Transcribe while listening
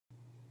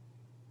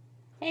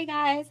Hey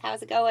guys,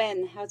 how's it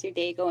going? How's your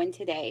day going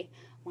today?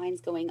 Mine's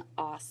going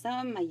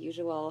awesome. My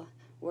usual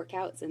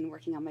workouts and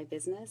working on my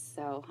business,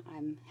 so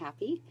I'm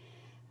happy.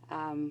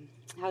 Um,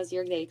 how's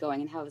your day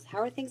going, and how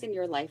are things in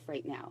your life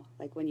right now?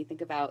 Like when you think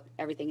about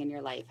everything in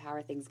your life, how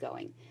are things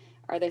going?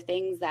 Are there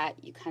things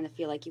that you kind of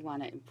feel like you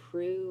want to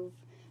improve?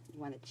 You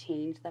want to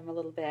change them a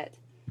little bit?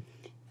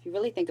 If you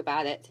really think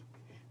about it,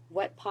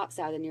 what pops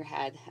out in your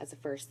head as the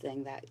first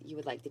thing that you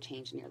would like to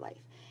change in your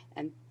life?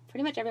 And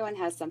pretty much everyone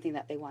has something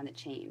that they want to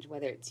change,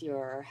 whether it's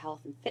your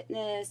health and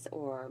fitness,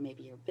 or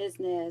maybe your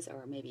business,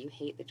 or maybe you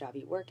hate the job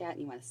you work at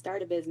and you want to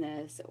start a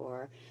business,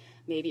 or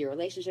maybe your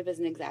relationship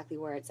isn't exactly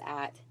where it's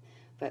at.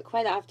 But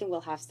quite often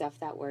we'll have stuff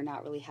that we're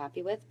not really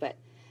happy with. But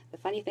the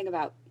funny thing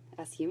about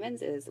us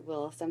humans is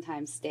we'll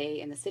sometimes stay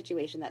in a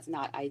situation that's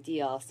not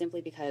ideal simply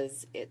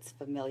because it's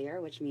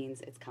familiar, which means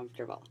it's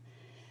comfortable.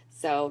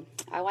 So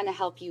I want to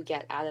help you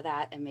get out of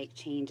that and make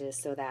changes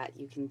so that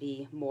you can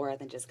be more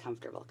than just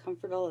comfortable.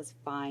 Comfortable is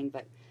fine,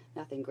 but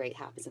nothing great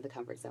happens in the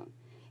comfort zone.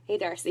 Hey,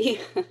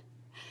 Darcy.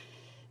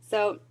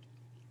 So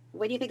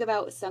when you think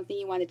about something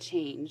you want to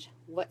change,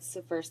 what's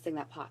the first thing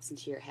that pops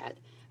into your head?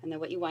 And then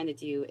what you want to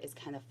do is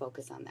kind of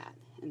focus on that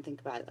and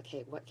think about,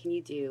 okay, what can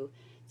you do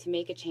to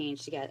make a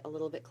change to get a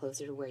little bit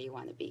closer to where you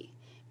want to be?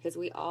 Because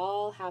we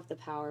all have the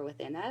power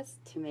within us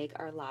to make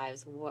our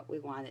lives what we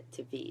want it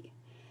to be.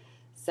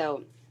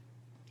 So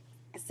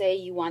say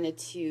you wanted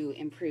to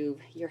improve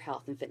your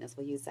health and fitness.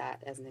 We'll use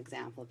that as an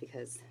example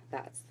because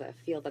that's the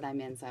field that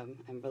I'm in, so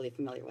I'm really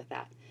familiar with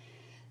that.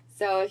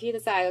 So if you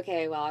decide,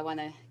 okay, well, I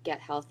want to get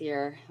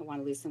healthier, I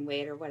want to lose some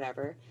weight or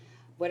whatever,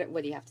 what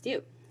do you have to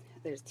do?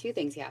 There's two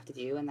things you have to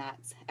do, and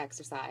that's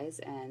exercise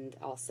and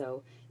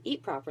also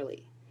eat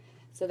properly.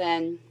 So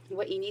then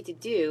what you need to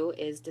do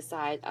is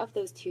decide of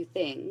those two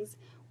things,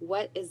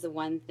 what is the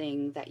one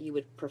thing that you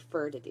would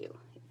prefer to do?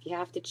 If you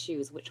have to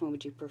choose, which one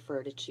would you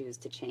prefer to choose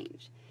to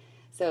change?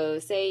 So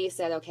say you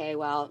said, okay,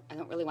 well, I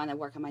don't really want to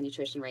work on my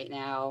nutrition right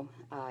now.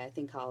 I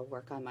think I'll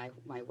work on my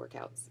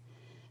workouts.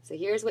 So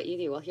here's what you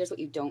do. Well, here's what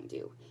you don't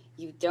do.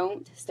 You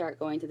don't start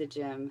going to the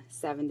gym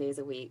 7 days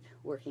a week,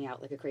 working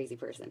out like a crazy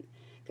person,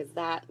 because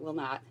that will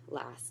not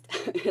last.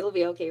 It'll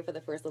be okay for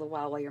the first little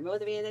while you're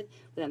motivated,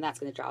 but then that's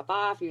going to drop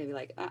off. You're going to be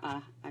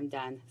like, I'm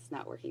done. It's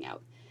not working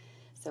out.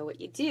 So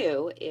what you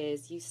do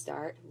is you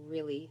start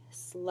really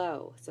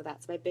slow. So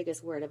that's my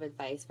biggest word of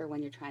advice for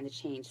when you're trying to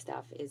change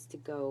stuff is to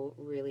go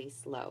really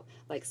slow,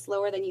 like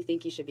slower than you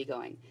think you should be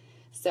going.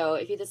 So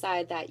if you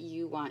decide that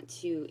you want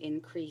to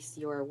increase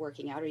your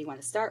working out or you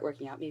want to start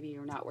working out, maybe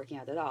you're not working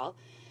out at all,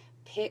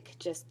 pick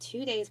just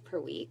 2 days per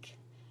week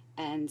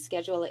and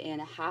schedule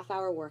in a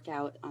half-hour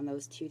workout on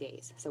those 2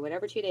 days. So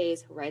whatever 2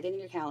 days, write it in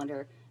your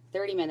calendar,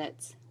 30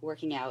 minutes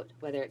working out,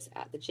 whether it's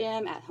at the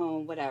gym, at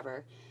home,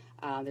 whatever.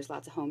 There's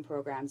lots of home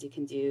programs you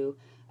can do.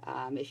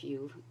 If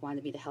you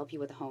wanted me to help you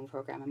with a home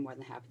program, I'm more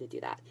than happy to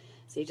do that.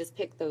 So you just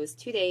pick those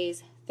 2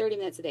 days, 30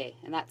 minutes a day,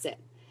 and that's it.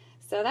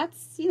 So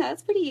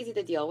that's pretty easy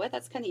to deal with.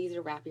 That's kind of easy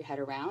to wrap your head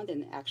around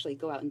and actually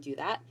go out and do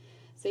that.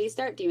 So you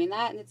start doing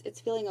that, and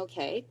it's feeling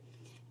okay.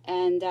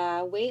 And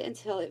wait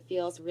until it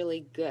feels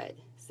really good.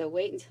 So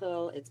wait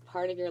until it's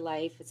part of your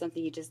life. It's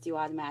something you just do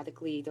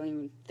automatically. You don't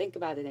even think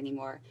about it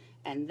anymore.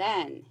 And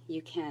then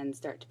you can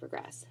start to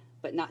progress,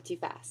 but not too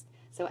fast.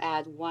 So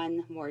add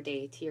one more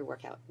day to your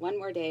workout. One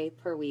more day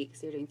per week.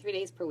 So you're doing 3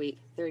 days per week,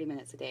 30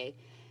 minutes a day,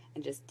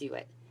 and just do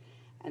it.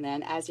 And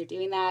then as you're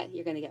doing that,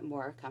 you're going to get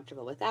more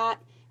comfortable with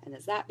that. And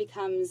as that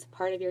becomes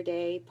part of your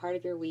day, part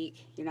of your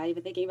week, you're not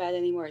even thinking about it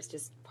anymore. It's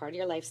just part of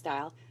your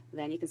lifestyle.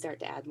 Then you can start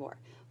to add more.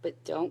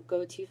 But don't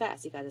go too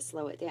fast. You got to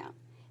slow it down.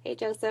 Hey,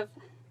 Joseph.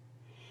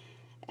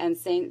 And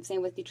same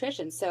with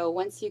nutrition. So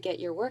once you get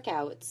your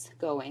workouts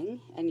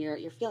going and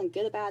you're feeling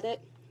good about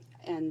it,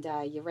 and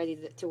you're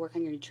ready to work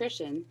on your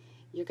nutrition,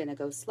 you're going to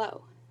go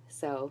slow.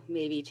 So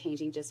maybe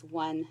changing just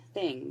one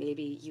thing.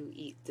 Maybe you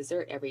eat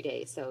dessert every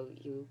day, so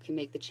you can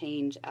make the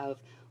change of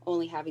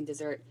only having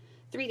dessert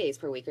 3 days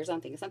per week or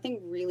something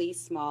really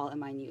small and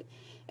minute.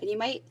 And you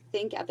might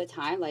think at the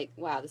time, like,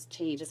 wow, this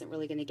change isn't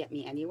really going to get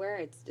me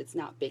anywhere. It's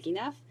not big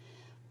enough.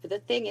 But the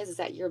thing is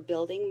that you're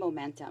building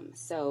momentum.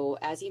 So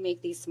as you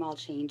make these small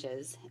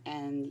changes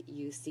and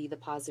you see the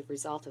positive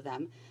result of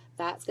them,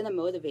 that's going to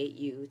motivate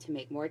you to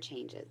make more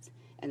changes.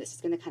 And it's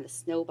just going to kind of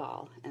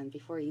snowball. And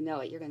before you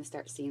know it, you're going to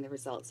start seeing the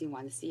results you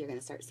want to see. You're going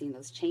to start seeing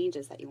those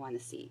changes that you want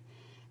to see.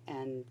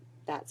 And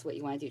that's what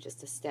you want to do,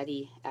 just a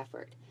steady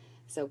effort.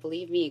 So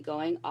believe me,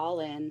 going all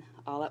in,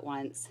 all at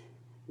once,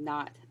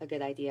 not a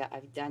good idea.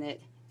 I've done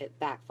it. It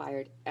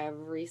backfired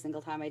every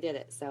single time I did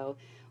it. So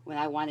when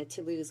I wanted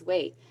to lose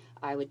weight,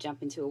 I would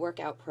jump into a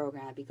workout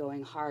program. I'd be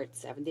going hard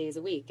 7 days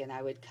a week, and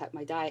I would cut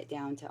my diet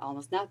down to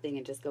almost nothing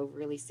and just go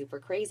really super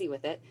crazy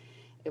with it.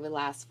 It would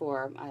last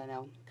for, I don't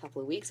know, a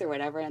couple of weeks or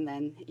whatever, and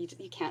then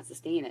you can't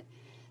sustain it.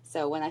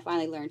 So when I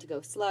finally learned to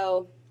go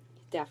slow,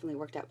 it definitely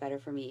worked out better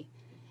for me.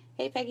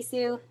 Hey, Peggy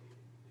Sue.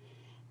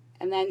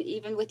 And then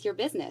even with your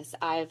business,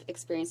 I've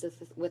experienced this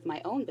with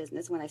my own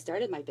business when I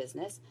started my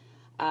business.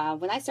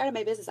 When I started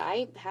my business,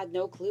 I had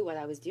no clue what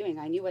I was doing.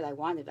 I knew what I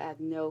wanted, but I had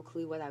no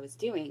clue what I was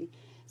doing.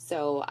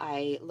 So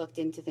I looked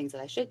into things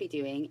that I should be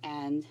doing,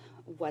 and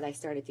what I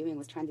started doing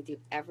was trying to do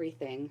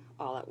everything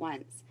all at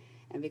once.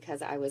 And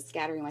because I was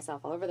scattering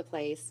myself all over the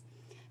place,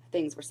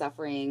 things were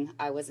suffering.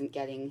 I wasn't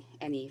getting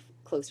any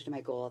closer to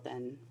my goal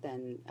than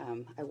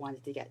I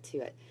wanted to get to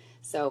it.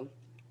 So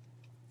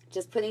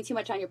just putting too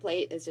much on your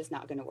plate is just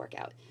not going to work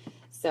out.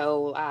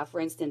 So,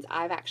 for instance,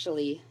 I've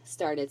actually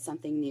started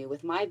something new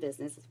with my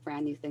business. It's a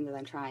brand new thing that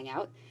I'm trying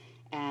out,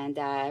 and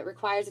it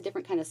requires a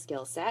different kind of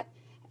skill set.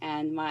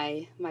 And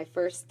my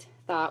first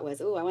thought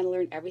was, oh, I want to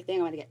learn everything.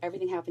 I want to get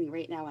everything happening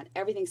right now. I want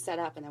everything set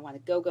up, and I want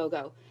to go, go,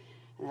 go.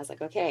 And I was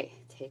like, okay,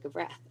 take a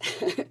breath.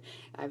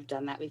 I've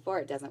done that before.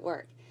 It doesn't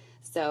work.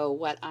 So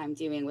what I'm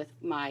doing with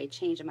my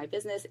change in my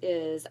business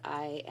is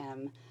I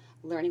am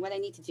learning what I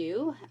need to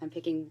do. I'm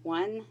picking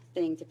one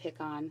thing to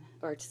pick on,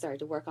 or sorry,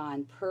 to work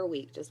on per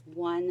week, just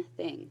one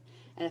thing.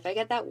 And if I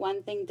get that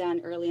one thing done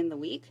early in the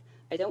week,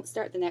 I don't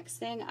start the next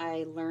thing.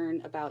 I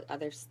learn about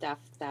other stuff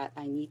that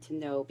I need to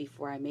know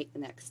before I make the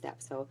next step.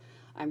 So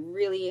I'm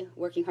really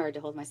working hard to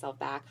hold myself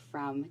back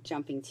from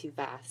jumping too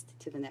fast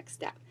to the next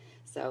step.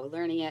 So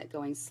learning it,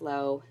 going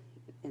slow,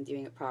 and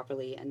doing it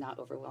properly, and not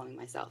overwhelming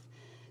myself.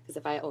 Because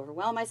if I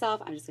overwhelm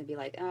myself, I'm just going to be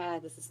like,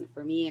 this isn't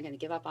for me. I'm going to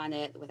give up on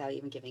it without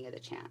even giving it a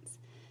chance.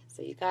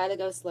 So you got to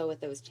go slow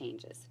with those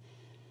changes.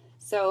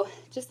 So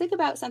just think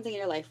about something in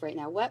your life right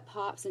now. What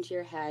pops into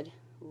your head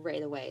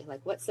right away?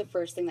 Like, what's the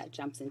first thing that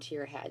jumps into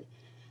your head?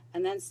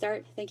 And then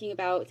start thinking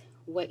about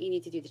what you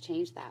need to do to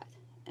change that.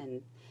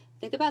 And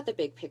think about the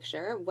big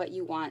picture, what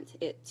you want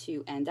it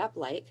to end up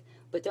like,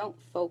 but don't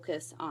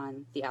focus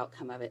on the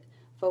outcome of it.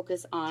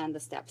 Focus on the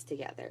steps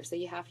together. So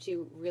you have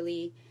to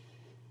really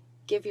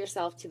give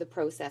yourself to the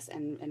process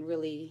and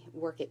really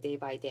work it day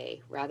by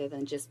day rather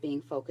than just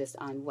being focused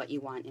on what you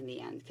want in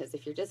the end. Because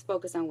if you're just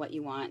focused on what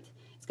you want,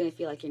 it's going to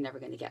feel like you're never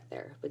going to get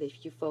there. But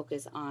if you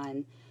focus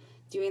on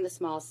doing the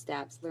small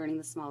steps, learning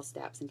the small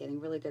steps, and getting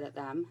really good at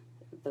them,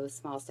 those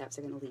small steps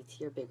are going to lead to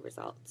your big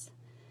results.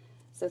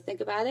 So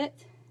think about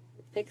it,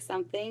 pick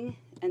something,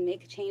 and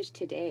make a change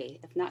today.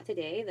 If not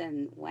today,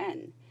 then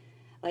when?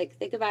 Like,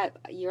 think about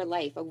your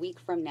life a week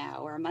from now,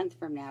 or a month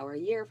from now, or a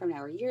year from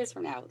now, or years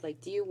from now.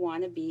 Like, do you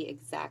want to be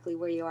exactly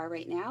where you are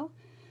right now?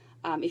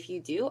 If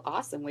you do,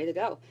 awesome, way to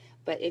go.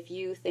 But if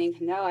you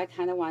think, no, I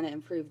kind of want to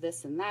improve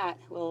this and that,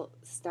 well,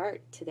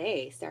 start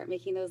today. Start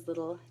making those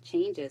little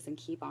changes and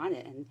keep on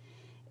it, and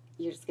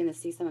you're just going to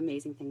see some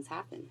amazing things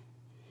happen.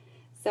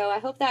 So I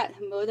hope that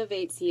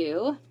motivates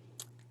you.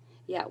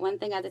 Yeah, one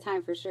thing at a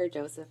time for sure,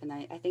 Joseph. And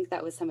I think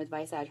that was some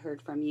advice I'd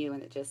heard from you,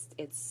 and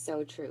it's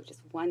so true.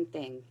 Just one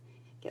thing.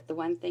 Get the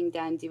one thing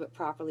done, do it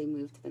properly,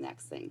 move to the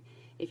next thing.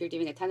 If you're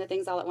doing a ton of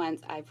things all at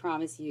once, I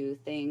promise you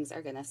things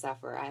are going to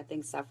suffer. I had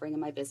things suffering in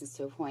my business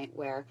to a point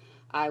where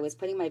I was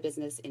putting my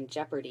business in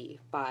jeopardy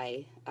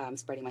by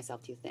spreading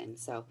myself too thin.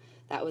 So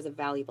that was a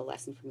valuable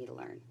lesson for me to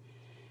learn.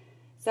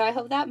 So I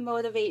hope that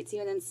motivates you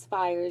and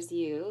inspires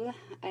you.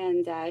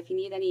 And if you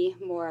need any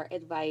more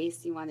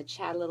advice, you want to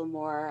chat a little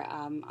more,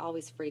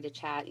 always free to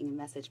chat. You can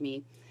message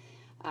me.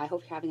 I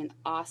hope you're having an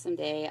awesome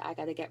day. I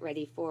got to get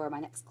ready for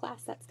my next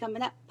class that's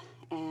coming up,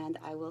 and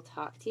I will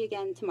talk to you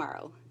again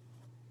tomorrow.